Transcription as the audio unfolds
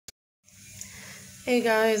Hey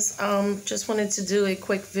guys, just wanted to do a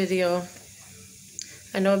quick video.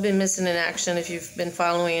 I know I've been missing in action if you've been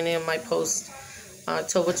following any of my posts.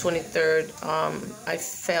 October 23rd, I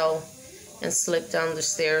fell and slipped down the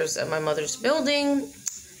stairs at my mother's building.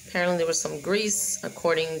 Apparently there was some grease,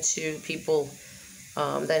 according to people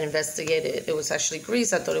that investigated. It was actually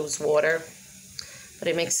grease. I thought it was water, but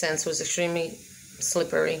it makes sense. It was extremely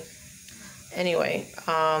slippery. Anyway,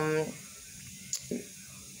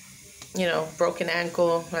 broken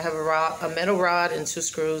ankle. I have a metal rod and 2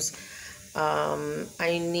 screws.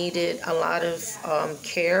 I needed a lot of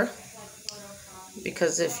care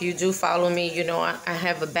because if you do follow me, you know I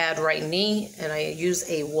have a bad right knee and I use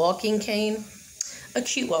a walking cane, a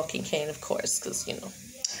cute walking cane, of course, because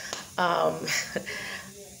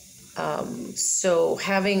so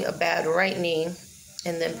having a bad right knee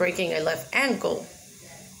and then breaking a left ankle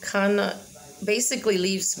kind of basically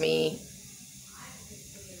leaves me.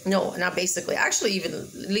 No, not basically. Actually, even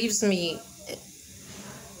leaves me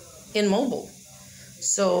immobile.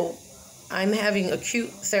 So I'm having acute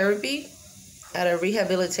therapy at a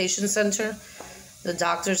rehabilitation center. The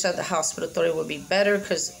doctors at the hospital thought it would be better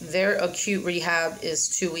because their acute rehab is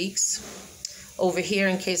 2 weeks. Over here,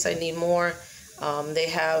 in case I need more,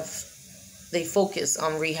 they focus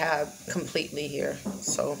on rehab completely here.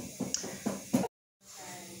 So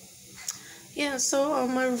yeah, so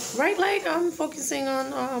on my right leg, I'm focusing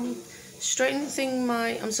on strengthening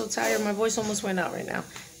I'm so tired, my voice almost went out right now.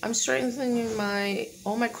 I'm strengthening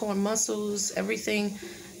all my core muscles, everything.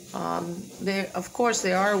 Of course,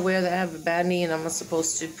 they are aware that I have a bad knee and I'm not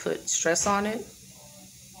supposed to put stress on it.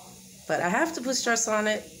 But I have to put stress on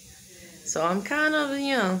it. So I'm kind of,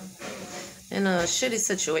 in a shitty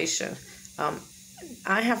situation.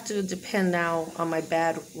 I have to depend now on my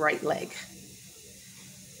bad right leg.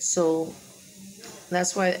 So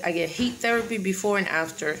that's why I get heat therapy before and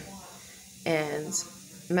after, and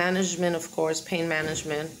management, of course, pain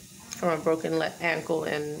management from a broken ankle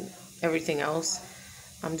and everything else.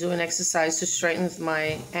 I'm doing exercise to strengthen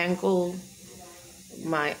my ankle,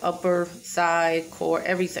 my upper thigh, core,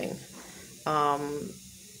 everything. I'm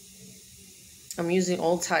using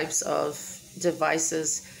all types of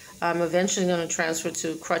devices. I'm eventually going to transfer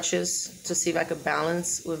to crutches to see if I could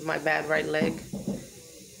balance with my bad right leg.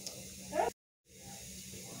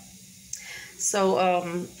 So,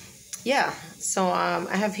 yeah, so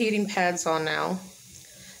I have heating pads on now,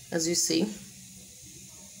 as you see,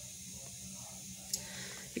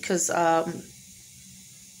 because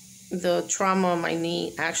the trauma on my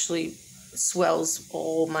knee actually swells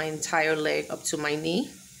all my entire leg up to my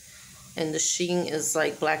knee, and the sheen is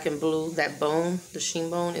like black and blue. That bone, the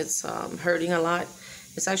sheen bone, it's hurting a lot.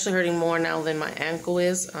 It's actually hurting more now than my ankle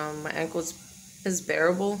is. My ankle is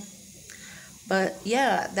bearable, but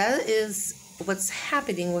yeah, that is what's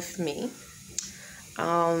happening with me.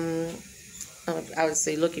 I would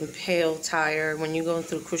say looking pale, tired. When you're going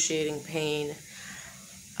through excruciating pain,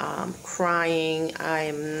 crying. I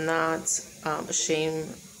am not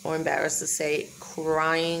ashamed or embarrassed to say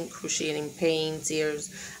crying, excruciating pain,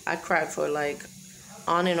 tears. I cried for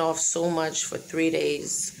on and off so much for 3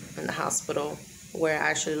 days in the hospital, where I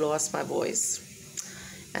actually lost my voice.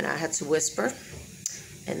 And I had to whisper.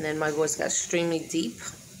 And then my voice got extremely deep.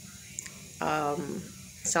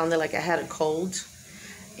 Sounded like I had a cold.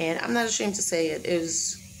 And I'm not ashamed to say it. It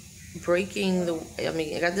was breaking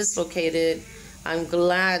I got dislocated. I'm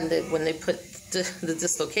glad that when they put the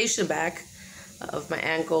dislocation back of my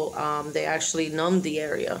ankle, they actually numbed the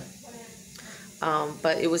area.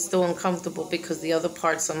 But it was still uncomfortable because the other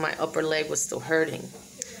parts on my upper leg was still hurting.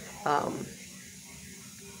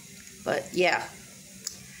 But yeah.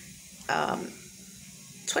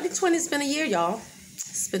 2020 has been a year, y'all.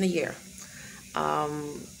 It's been a year.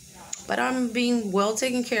 But I'm being well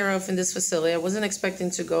taken care of in this facility. I wasn't expecting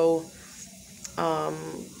to go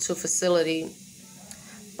to a facility,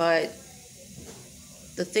 but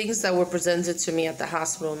the things that were presented to me at the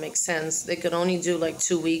hospital make sense. They could only do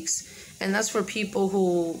 2 weeks, and that's for people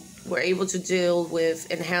who were able to deal with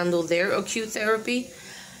and handle their acute therapy.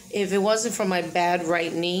 If it wasn't for my bad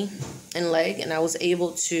right knee and leg, and I was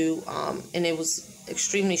able to, and it was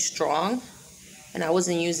extremely strong, and I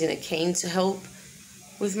wasn't using a cane to help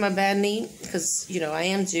with my bad knee, because I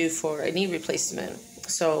am due for a knee replacement.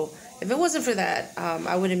 So if it wasn't for that,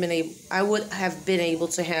 I would have been able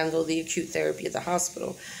to handle the acute therapy at the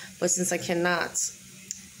hospital. But since I cannot,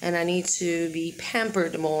 and I need to be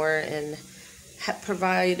pampered more and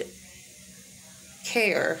provide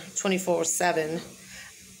care 24/7,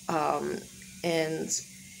 and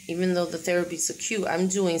even though the therapy is acute, I'm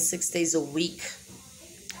doing 6 days a week.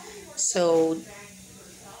 So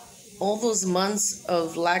all those months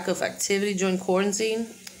of lack of activity during quarantine,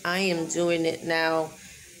 I am doing it now,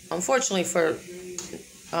 unfortunately for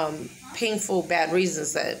painful, bad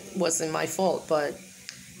reasons that wasn't my fault, but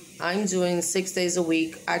I'm doing 6 days a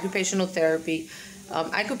week occupational therapy.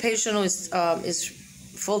 Occupational is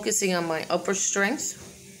focusing on my upper strength,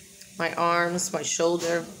 my arms, my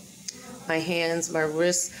shoulder, my hands, my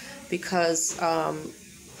wrists, because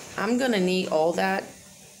I'm going to need all that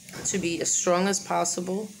to be as strong as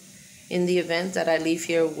possible in the event that I leave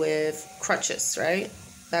here with crutches, right?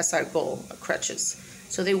 That's our goal, crutches.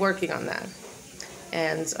 So they're working on that.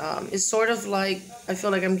 And it's sort of like, I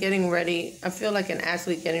feel like I'm getting ready. I feel like an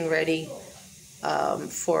athlete getting ready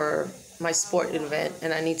for my sport event.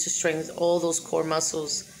 And I need to strengthen all those core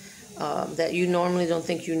muscles that you normally don't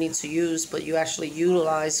think you need to use, but you actually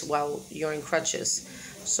utilize while you're in crutches.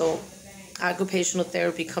 So occupational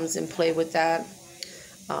therapy comes in play with that.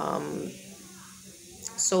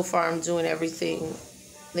 So far, I'm doing everything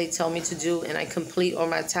they tell me to do, and I complete all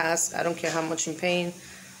my tasks. I don't care how much I'm paying.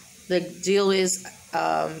 The deal is,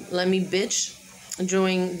 let me bitch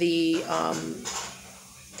during the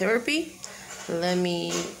therapy. Let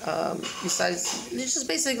me, besides, just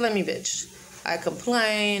basically let me bitch. I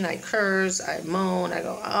complain, I curse, I moan, I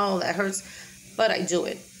go, oh, that hurts, but I do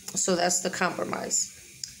it. So that's the compromise.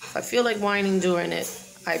 If I feel like whining during it,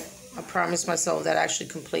 I promise myself that I actually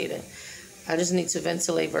complete it. I just need to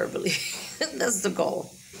ventilate verbally. That's the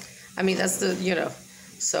goal. I mean, that's the,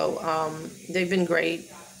 So they've been great.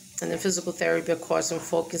 And then physical therapy, of course, I'm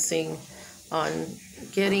focusing on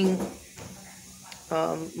getting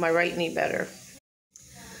my right knee better.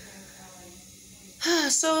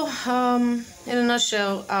 So, in a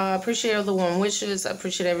nutshell, I appreciate all the warm wishes. I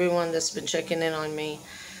appreciate everyone that's been checking in on me.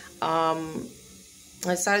 I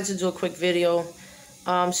decided to do a quick video.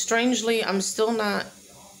 Strangely, I'm still not...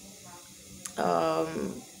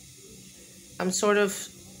 I'm sort of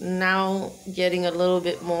now getting a little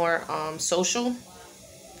bit more social.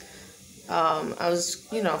 I was,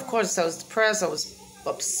 of course, I was depressed. I was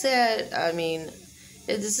upset. I mean,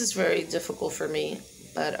 this is very difficult for me.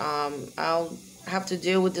 But I'll have to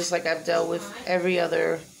deal with this like I've dealt with every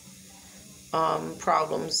other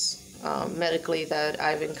problems medically that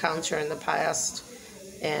I've encountered in the past,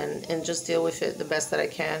 and just deal with it the best that I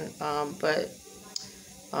can. But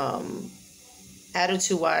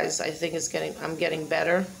attitude-wise, I think I'm getting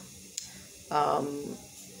better. I'm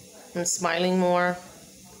smiling more.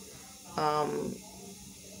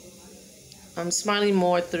 I'm smiling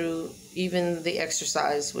more through even the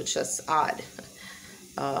exercise, which is odd.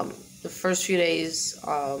 The first few days,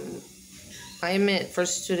 I admit,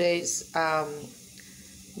 first 2 days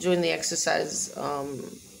during the exercise,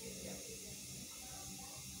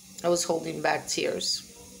 I was holding back tears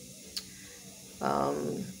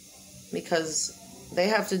because they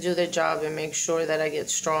have to do their job and make sure that I get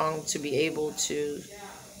strong to be able to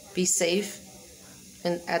be safe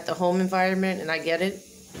and at the home environment, and I get it.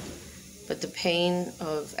 But the pain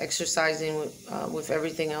of exercising with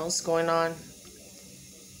everything else going on,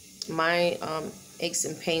 my aches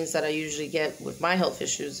and pains that I usually get with my health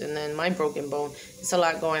issues, and then my broken bone, it's a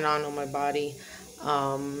lot going on my body.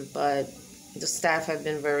 But the staff have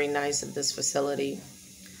been very nice at this facility.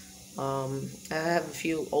 I have a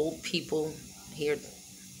few old people here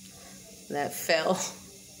that fell.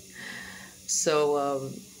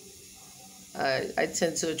 So I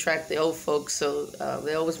tend to attract the old folks, so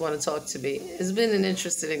they always want to talk to me. It's been an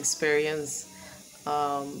interesting experience,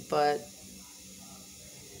 but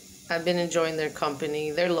I've been enjoying their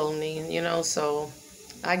company. They're lonely, so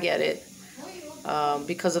I get it.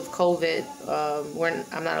 Because of COVID,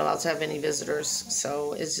 I'm not allowed to have any visitors,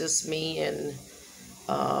 so it's just me and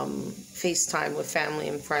FaceTime with family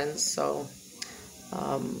and friends. So,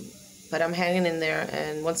 but I'm hanging in there,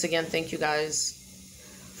 and once again, thank you guys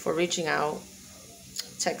for reaching out,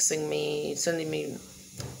 texting me, sending me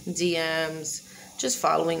DMs, just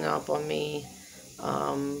following up on me.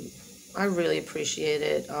 I really appreciate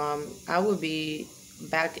it. I will be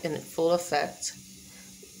back in full effect,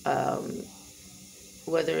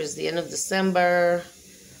 whether it's the end of December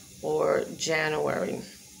or January.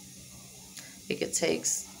 It could take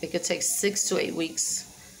 6 to 8 weeks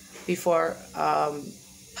before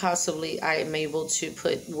possibly I am able to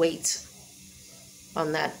put weight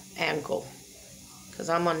on that ankle, because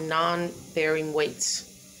I'm on non-bearing weights.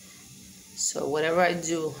 So whatever I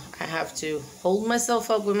do, I have to hold myself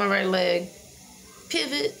up with my right leg,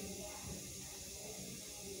 pivot,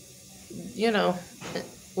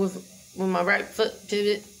 with my right foot,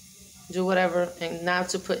 pivot, do whatever, and not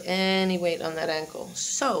to put any weight on that ankle.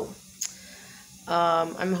 So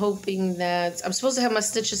I'm hoping that I'm supposed to have my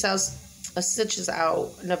stitches out a stitch is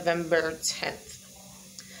out November 10th.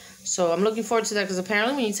 So I'm looking forward to that because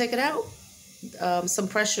apparently when you take it out, some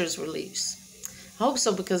pressure is released. I hope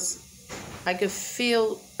so because I've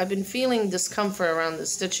been feeling discomfort around the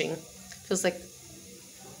stitching. Feels like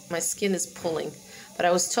my skin is pulling. But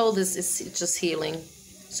I was told this is just healing,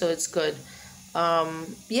 so it's good.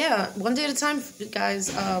 Yeah, one day at a time, guys.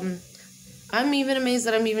 I'm even amazed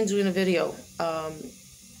that I'm even doing a video.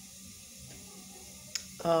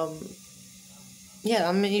 Yeah,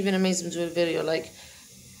 I'm even amazed I'm doing a video. Like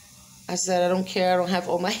I said, I don't care. I don't have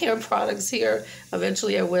all my hair products here.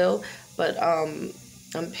 Eventually I will. But I'm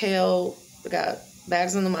pale. I got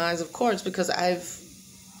bags under my eyes, of course, because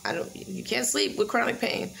you can't sleep with chronic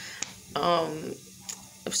pain.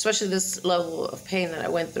 Especially this level of pain that I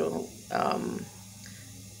went through.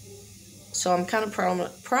 So I'm kind of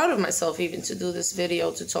proud of myself even to do this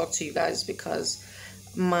video to talk to you guys because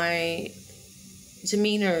my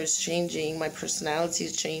demeanor is changing, my personality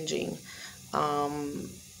is changing.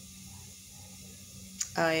 I'm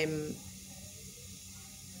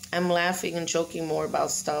laughing and joking more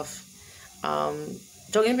about stuff.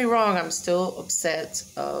 Don't get me wrong, I'm still upset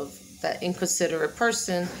of that inconsiderate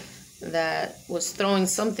person that was throwing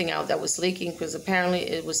something out that was leaking because apparently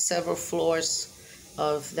it was several floors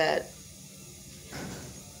of that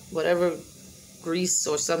whatever grease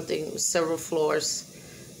or something. It was several floors,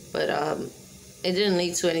 but it didn't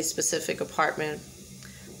lead to any specific apartment,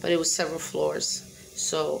 but it was several floors.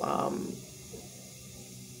 So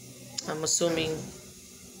I'm assuming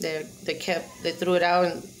they threw it out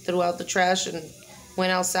and threw out the trash and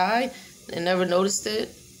went outside and never noticed it,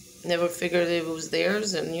 never figured it was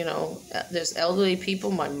theirs. And you know, there's elderly people.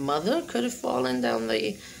 My mother could have fallen down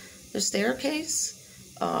the staircase.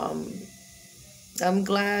 I'm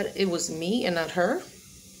glad it was me and not her.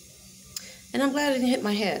 And I'm glad it didn't hit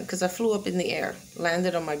my head because I flew up in the air,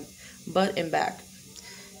 landed on my butt and back.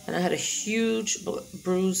 And I had a huge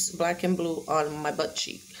bruise, black and blue, on my butt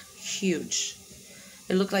cheek. Huge.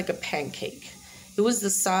 It looked like a pancake. It was the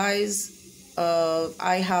size of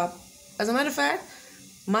IHOP. As a matter of fact,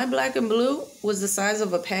 my black and blue was the size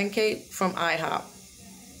of a pancake from IHOP.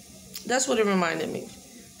 That's what it reminded me.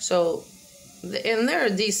 So, and they're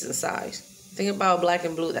a decent size. Think about black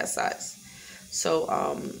and blue that size. So,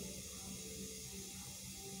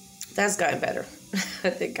 that's gotten better.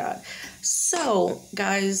 Thank God. So,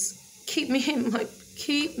 guys, keep me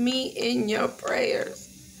in your prayers.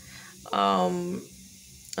 I'm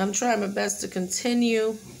trying my best to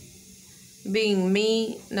continue being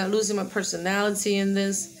me, not losing my personality in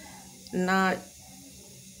this. I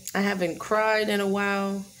haven't cried in a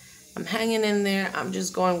while. I'm hanging in there. I'm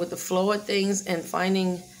just going with the flow of things and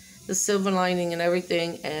finding the silver lining and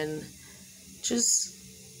everything, and just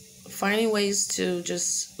finding ways to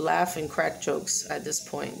just laugh and crack jokes at this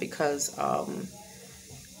point, because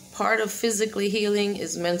part of physically healing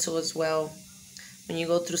is mental as well. When you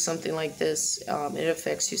go through something like this, it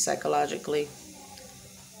affects you psychologically.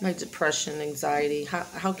 Like depression, anxiety.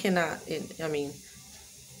 How can I mean,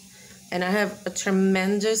 and I have a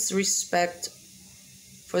tremendous respect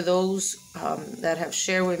for those that have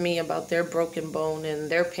shared with me about their broken bone and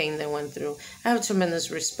their pain they went through. I have tremendous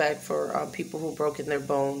respect for people who've broken their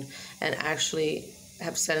bone and actually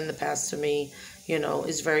have said in the past to me, you know,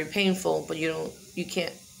 it's very painful, but you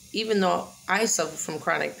can't, even though I suffer from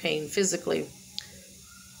chronic pain physically,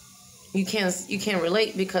 you can't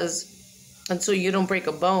relate, because until you don't break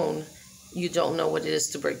a bone, you don't know what it is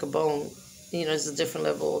to break a bone. You know, it's a different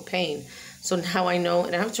level of pain. So now I know,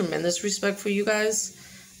 and I have tremendous respect for you guys.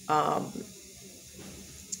 I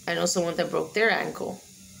know someone that broke their ankle,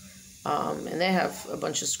 and they have a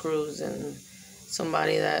bunch of screws, and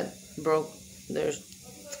somebody that broke their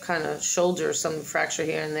kind of shoulder, some fracture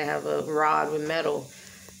here, and they have a rod with metal.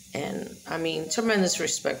 And I mean, tremendous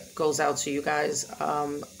respect goes out to you guys.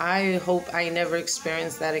 I hope I never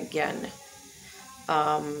experience that again.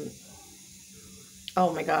 Oh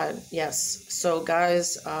my God, yes. So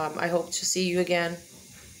guys, I hope to see you again.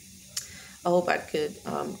 I hope I could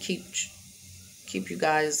keep you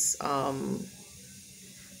guys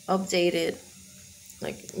updated.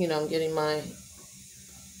 Like, you know, I'm getting my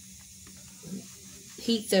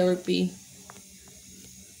heat therapy.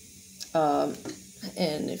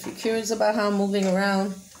 And if you're curious about how I'm moving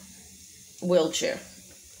around, wheelchair.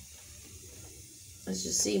 As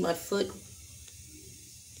you see, my foot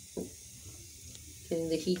getting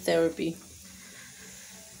the heat therapy.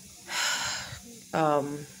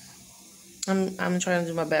 I'm trying to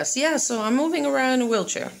do my best. Yeah, so I'm moving around in a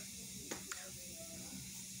wheelchair.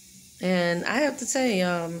 And I have to say,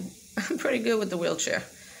 I'm pretty good with the wheelchair.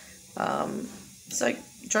 It's like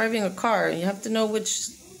driving a car. You have to know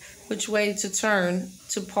which which way to turn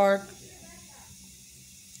to park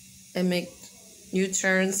and make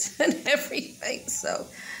U-turns and everything. So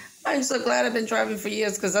I'm so glad I've been driving for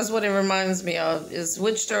years, because that's what it reminds me of, is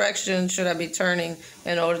which direction should I be turning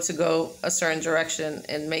in order to go a certain direction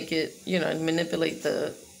and make it, manipulate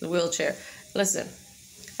the wheelchair. Listen,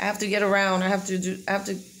 I have to get around. I have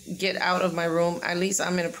to get out of my room. At least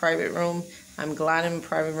I'm in a private room. I'm glad I'm in a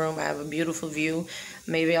private room. I have a beautiful view.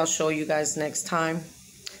 Maybe I'll show you guys next time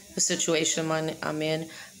the situation I'm in.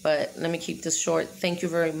 But let me keep this short. Thank you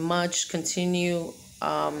very much. Continue.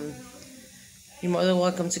 You're more than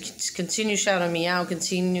welcome to continue shouting me out.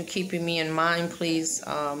 Continue keeping me in mind, please.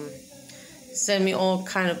 Send me all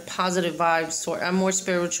kind of positive vibes. I'm more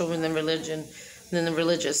spiritual than the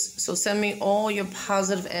religious. So send me all your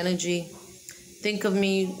positive energy. Think of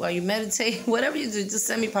me while you meditate. Whatever you do, just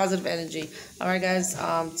send me positive energy. All right, guys.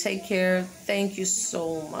 Take care. Thank you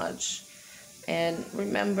so much. And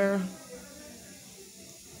remember,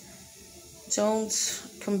 don't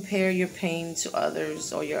compare your pain to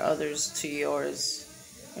others or your others to yours.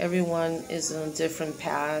 Everyone is on a different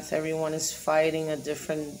path. Everyone is fighting a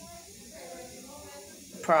different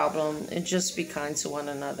problem. And just be kind to one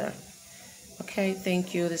another. Okay,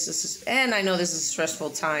 thank you. And I know this is a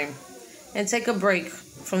stressful time. And take a break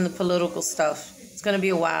from the political stuff. It's going to be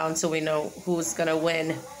a while until we know who's going to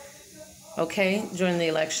win. Okay, during the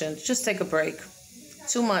election. Just take a break.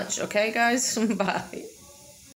 Too much. Okay, guys? Bye.